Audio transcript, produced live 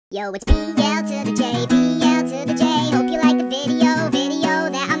Yo, it's BL to the J, BL to the J. Hope you like the video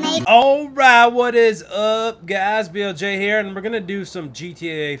that I made. Alright, what is up, guys? BLJ here, and we're gonna do some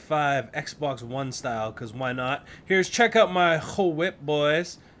GTA 5 Xbox One style, because why not? Here's, check out my whole whip,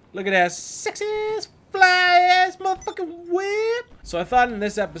 boys. Look at that sexiest, fly-ass motherfucking whip. So I thought in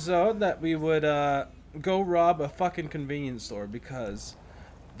this episode that we would go rob a fucking convenience store, because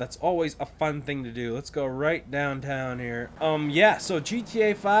that's always a fun thing to do. Let's go right downtown here. Yeah, so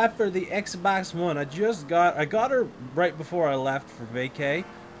GTA 5 for the Xbox One. I got her right before I left for vacay,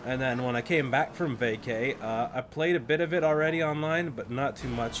 and then when I came back from vacay, I played a bit of it already online, but not too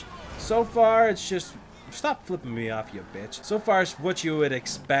much. So far, it's just, stop flipping me off, you bitch. So far, it's what you would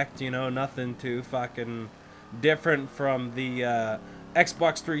expect, you know, nothing too fucking different from the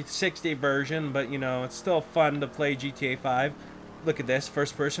Xbox 360 version, but you know, it's still fun to play GTA 5. Look at this,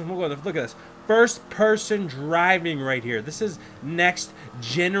 first person. Look at this, first person driving right here. This is next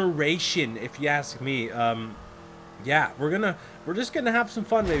generation, if you ask me. Yeah, we're just gonna have some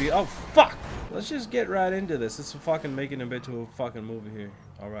fun, maybe. Oh fuck! Let's just get right into this. This is fucking making a bit to a fucking movie here.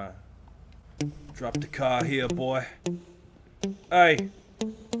 All right, drop the car here, boy. Hey.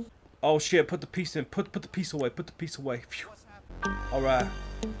 Oh shit! Put the piece in. Put the piece away. Put the piece away. Phew. All right.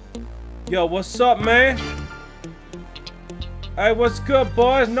 Yo, what's up, man? Hey, what's good,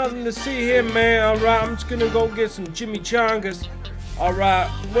 boys? Nothing to see here, man. Alright, I'm just gonna go get some chimichangas. Alright,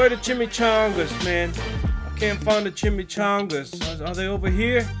 where the chimichangas, man? I can't find the chimichangas. Are they over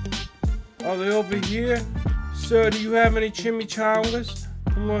here? Are they over here? Sir, do you have any chimichangas?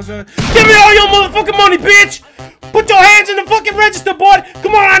 Come on, sir. Give me all your motherfucking money, bitch! Put your hands in the fucking register, boy!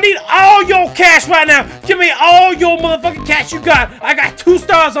 Come on, I need all your cash right now! Give me all your motherfucking cash you got! I got 2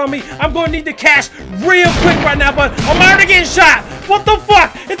 stars on me! I'm gonna need the cash real quick right now, but I'm already getting shot! What the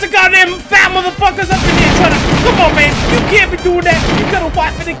fuck? It's a goddamn fat motherfuckers up in here trying to... Come on, man! You can't be doing that! You got a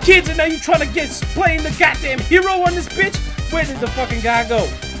wife and the kids, and now you trying to get playing the goddamn hero on this bitch? Where did the fucking guy go?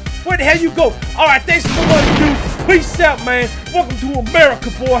 Where the hell you go? Alright, thanks for what you do. Peace out, man. Welcome to America,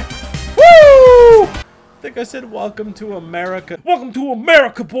 boy. Woo! I think I said welcome to America. Welcome to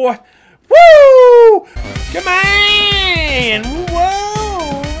America, boy. Woo! Come on!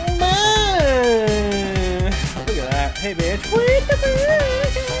 Whoa, man! Look at that. Hey, bitch.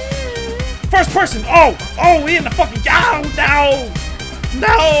 First person. Oh, we in the fucking. Oh,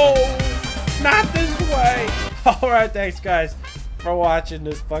 no, not this way. All right, thanks, guys, for watching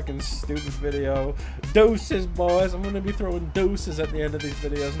this fucking stupid video. Deuces, boys. I'm gonna be throwing deuces at the end of these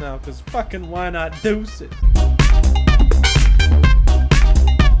videos now, because fucking why not deuces?